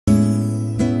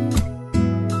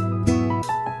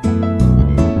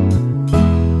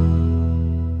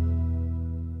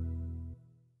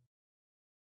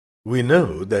We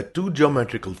know that two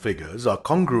geometrical figures are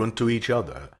congruent to each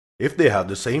other if they have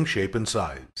the same shape and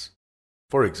size.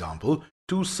 For example,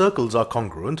 two circles are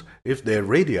congruent if their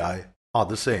radii are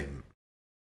the same.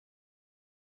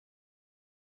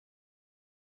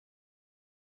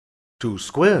 Two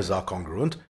squares are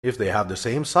congruent if they have the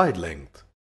same side length.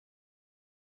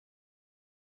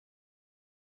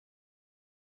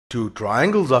 Two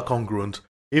triangles are congruent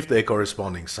if their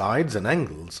corresponding sides and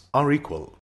angles are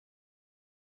equal.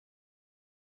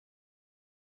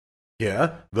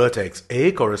 Here, vertex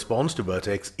A corresponds to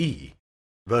vertex E,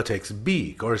 vertex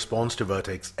B corresponds to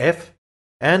vertex F,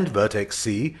 and vertex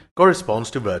C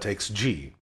corresponds to vertex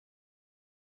G.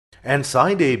 And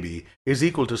side AB is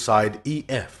equal to side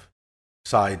EF,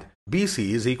 side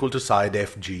BC is equal to side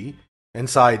FG, and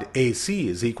side AC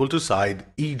is equal to side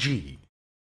EG.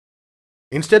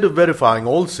 Instead of verifying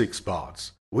all 6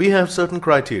 parts, we have certain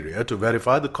criteria to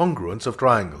verify the congruence of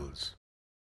triangles.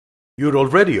 You're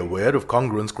already aware of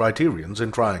congruence criterions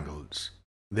in triangles.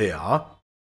 They are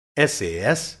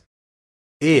SAS,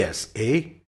 ASA,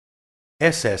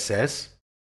 SSS,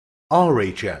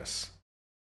 RHS.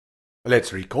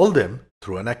 Let's recall them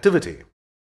through an activity.